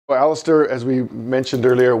Well, Alistair, as we mentioned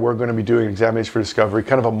earlier, we're going to be doing examination for discovery,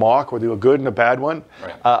 kind of a mock. We'll do a good and a bad one.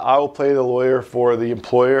 Right. I will play the lawyer for the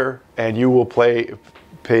employer, and you will play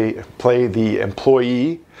the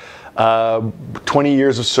employee. 20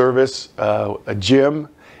 years of service, a gym,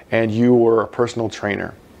 and you were a personal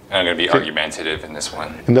trainer. And I'm going to be argumentative in this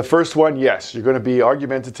one. In the first one, yes, you're going to be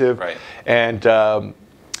argumentative. Right. And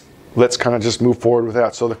let's kind of just move forward with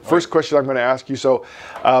that. So the first question I'm going to ask you, so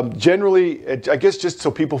generally, I guess just so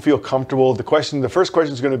people feel comfortable, the first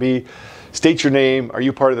question is going to be, state your name, are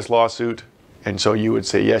you part of this lawsuit? And so you would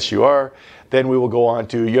say, yes, you are. Then we will go on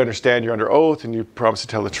to, you understand you're under oath and you promise to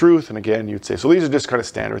tell the truth. And again, you'd say, so these are just kind of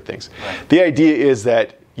standard things. Right. The idea is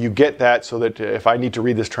that you get that so that if I need to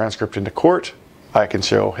read this transcript into court, I can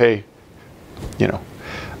show, hey, you know,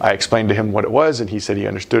 I explained to him what it was, and he said he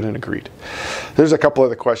understood and agreed. There's a couple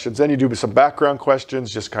other questions. Then you do some background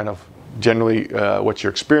questions, just kind of generally what's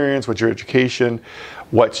your experience, what's your education,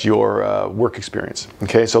 what's your work experience.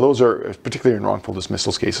 Okay, so those are particularly in wrongful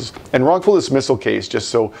dismissal cases. And wrongful dismissal case, just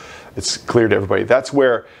so it's clear to everybody, that's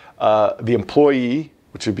where the employee,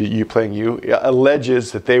 which would be you playing you,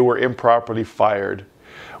 alleges that they were improperly fired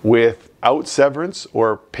without severance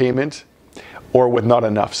or payment, or with not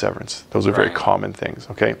enough severance. Those are very common things,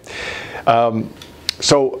 okay?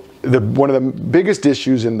 So one of the biggest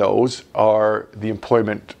issues in those are the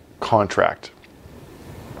employment contract.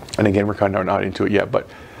 And again, we're kind of not into it yet, but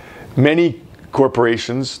many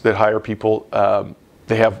corporations that hire people,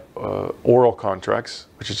 they have oral contracts,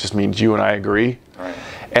 which just means you and I agree. Right.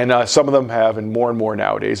 And some of them have, and more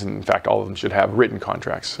nowadays, and in fact all of them should have written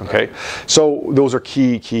contracts, okay? Right. So those are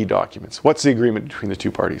key documents. What's the agreement between the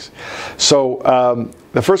two parties? So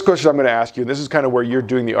the first question I'm going to ask you, and this is kind of where you're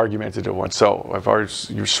doing the argumentative one. So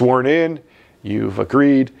you're sworn in, you've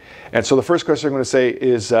agreed, and so the first question I'm going to say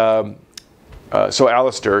is, so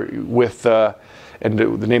Alistair, with, and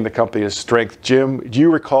the name of the company is Strength Gym, do you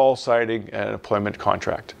recall signing an employment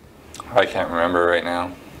contract? I can't remember right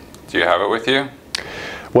now. Do you have it with you?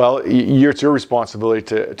 Well, it's your responsibility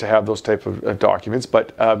to have those type of documents,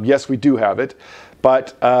 but yes, we do have it.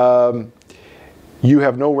 But you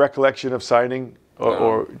have no recollection of signing,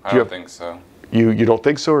 or do I don't think so. You don't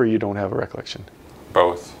think so, or you don't have a recollection?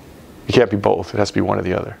 Both. You can't be both. It has to be one or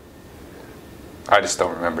the other. I just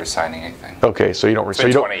don't remember signing anything. Okay, so you don't. It's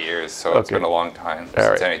been 20 years, so it's been a long time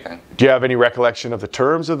since anything. Do you have any recollection of the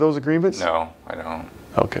terms of those agreements? No, I don't.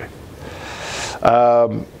 Okay.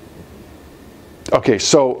 Okay,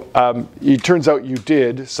 so it turns out you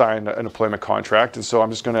did sign an employment contract, and so I'm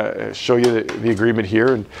just going to show you the agreement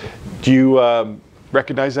here. And do you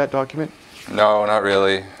recognize that document? No, not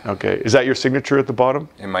really. Okay, is that your signature at the bottom?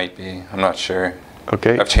 It might be. I'm not sure.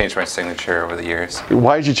 Okay. I've changed my signature over the years.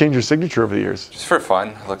 Why did you change your signature over the years? Just for fun.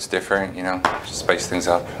 It looks different, you know, just spice things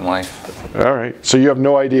up in life. All right. So you have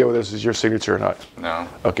no idea whether this is your signature or not? No.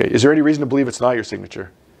 Okay. Is there any reason to believe it's not your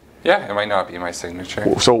signature? Yeah, it might not be my signature.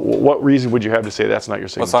 So what reason would you have to say that's not your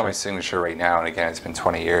signature? Well, it's not my signature right now, and again, it's been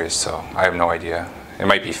 20 years, so I have no idea. It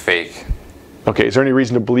might be fake. Okay. Is there any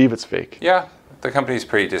reason to believe it's fake? Yeah. The company's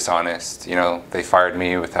pretty dishonest. You know, they fired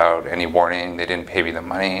me without any warning. They didn't pay me the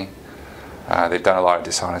money. They've done a lot of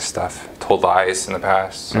dishonest stuff, told lies in the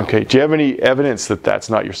past. So. Okay. Do you have any evidence that that's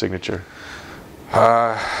not your signature?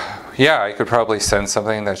 Yeah, I could probably send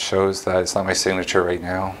something that shows that it's not my signature right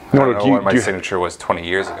now. I don't know what my signature was 20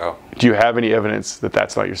 years ago. Do you have any evidence that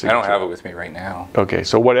that's not your signature? I don't have it with me right now. Okay.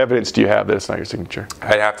 So what evidence do you have that it's not your signature?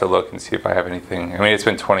 I'd have to look and see if I have anything. I mean, it's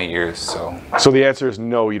been 20 years, so. So the answer is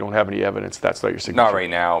no, you don't have any evidence that's not your signature? Not right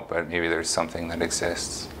now, but maybe there's something that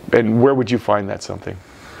exists. And where would you find that something?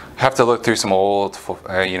 I have to look through some old,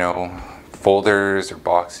 you know, folders or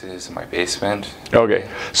boxes in my basement. Okay,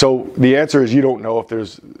 so the answer is you don't know if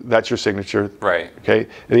that's your signature. Right. Okay,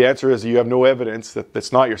 the answer is you have no evidence that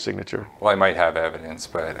that's not your signature. Well, I might have evidence,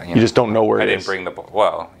 but you just don't know where it is. I didn't bring the,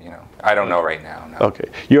 well, you know, I don't know right now. No. Okay,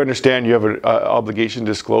 you understand you have an obligation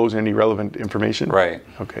to disclose any relevant information? Right.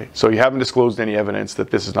 Okay, so you haven't disclosed any evidence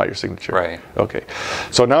that this is not your signature? Right. Okay,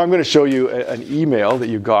 so now I'm going to show you an email that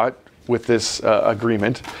you got with this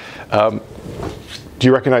agreement. Do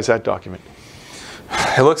you recognize that document?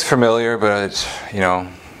 It looks familiar, but you know,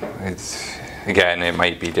 it's again, it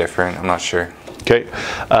might be different. I'm not sure. Okay.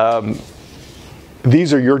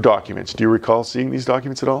 These are your documents. Do you recall seeing these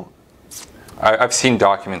documents at all? I've seen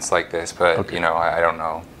documents like this, but you know, I don't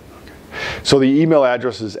know. Okay. So the email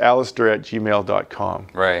address is alistair@gmail.com.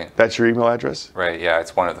 Right. That's your email address? Right. Yeah,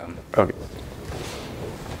 it's one of them. Okay.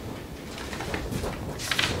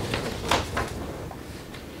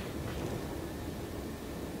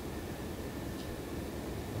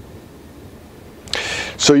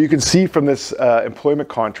 So you can see from this employment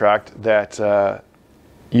contract that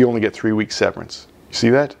you only get 3 weeks severance. You see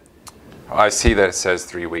that? I see that it says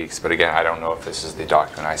 3 weeks, but again, I don't know if this is the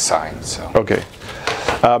document I signed. So Okay.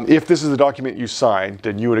 If this is the document you signed,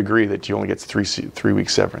 then you would agree that you only get 3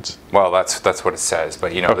 weeks severance. well, that's what it says.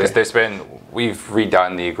 But you know, Okay. we've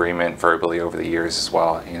redone the agreement verbally over the years as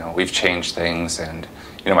well. You know, we've changed things, and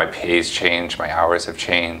you know, my pay's changed, my hours have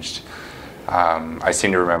changed. I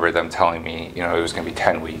seem to remember them telling me, you know, it was going to be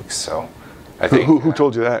 10 weeks. So I think Who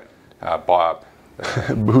told you that? Bob,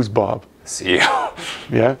 Who's Bob? the CEO.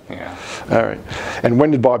 Yeah? Yeah. All right. And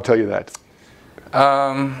when did Bob tell you that?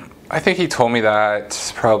 I think he told me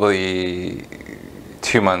that probably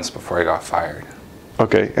 2 months before I got fired.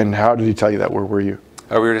 Okay. And how did he tell you that? Where were you?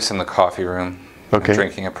 We were just in the coffee room, Okay.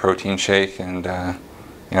 drinking a protein shake, and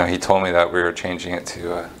you know, he told me that we were changing it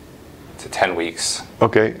to 10 weeks.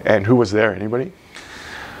 Okay. And who was there? Anybody?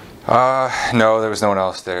 No, there was no one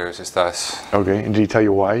else there. It was just us. Okay. And did he tell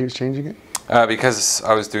you why he was changing it? Because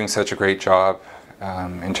I was doing such a great job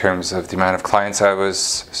in terms of the amount of clients I was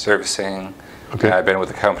servicing. Okay. I've been with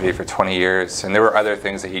the company for 20 years, and there were other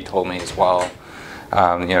things that he told me as well.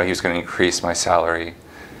 You know, he was going to increase my salary,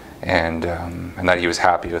 and that he was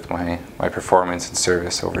happy with my performance and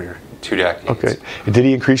service over 2 decades. Okay. And did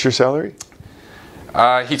he increase your salary?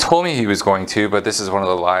 He told me he was going to, but this is one of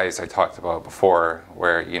the lies I talked about before,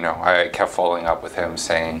 where, you know, I kept following up with him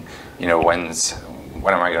saying, you know, when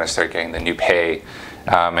am I going to start getting the new pay?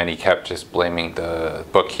 And he kept just blaming the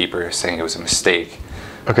bookkeeper, saying it was a mistake,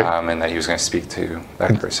 Okay. and that he was going to speak to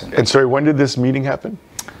that person. And sorry, when did this meeting happen?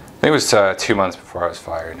 I think it was 2 months before I was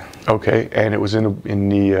fired. Okay. And it was in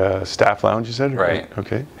the staff lounge, you said? Right.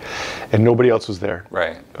 Okay. And nobody else was there?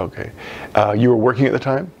 Right. Okay. You were working at the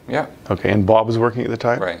time? Yeah. Okay. And Bob was working at the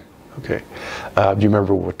time? Right. Okay. Do you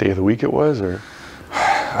remember what day of the week it was, or?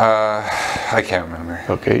 I can't remember.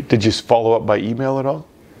 Okay. Did you follow up by email at all?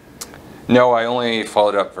 No, I only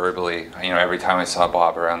followed up verbally. You know, every time I saw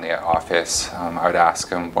Bob around the office, I would ask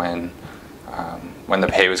him when the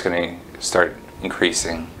pay was going to start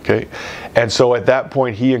increasing. Okay. And so at that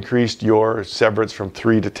point, he increased your severance from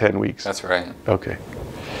 3 to 10 weeks? That's right. Okay.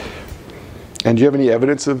 And do you have any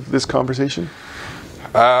evidence of this conversation?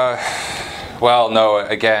 Well, no,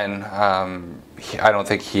 again, I don't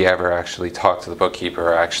think he ever actually talked to the bookkeeper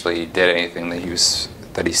or actually did anything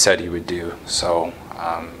that he said he would do. So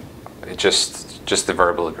it just the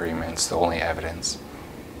verbal agreement's the only evidence.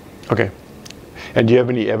 Okay. And do you have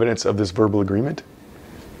any evidence of this verbal agreement?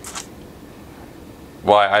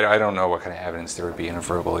 Well, I don't know what kind of evidence there would be in a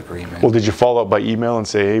verbal agreement. Well, did you follow up by email and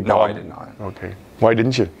say, hey, Bob? No, I did not. Okay. Why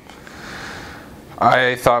didn't you?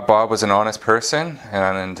 I thought Bob was an honest person,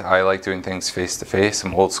 and I like doing things face to face.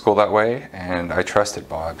 I'm old school that way, and I trusted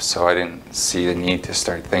Bob, so I didn't see the need to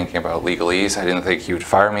start thinking about legalese. I didn't think he would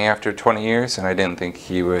fire me after 20 years, and I didn't think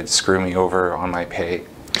he would screw me over on my pay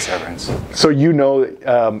severance. So you know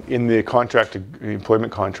in the contract,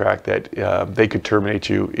 employment contract, that they could terminate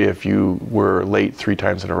you if you were late 3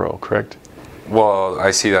 times in a row, correct? Well,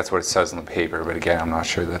 I see that's what it says in the paper, but again, I'm not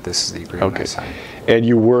sure that this is the agreement I signed. And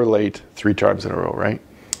you were late 3 times in a row, right?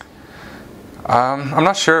 I'm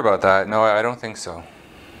not sure about that. No, I don't think so.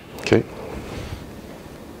 Okay.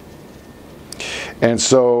 And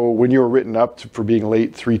so when you were written up for being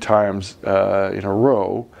late 3 times in a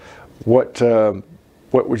row, what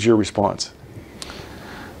was your response?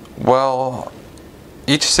 Well,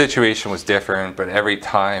 each situation was different, but every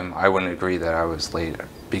time I wouldn't agree that I was late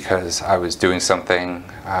because I was doing something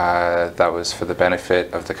that was for the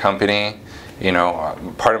benefit of the company. You know,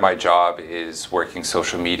 part of my job is working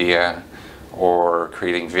social media or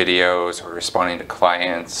creating videos or responding to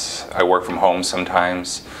clients. I work from home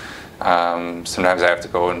sometimes. Sometimes I have to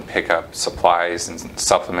go and pick up supplies and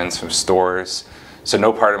supplements from stores. So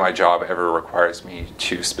no part of my job ever requires me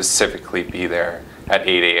to specifically be there at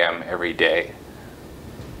 8 a.m. every day.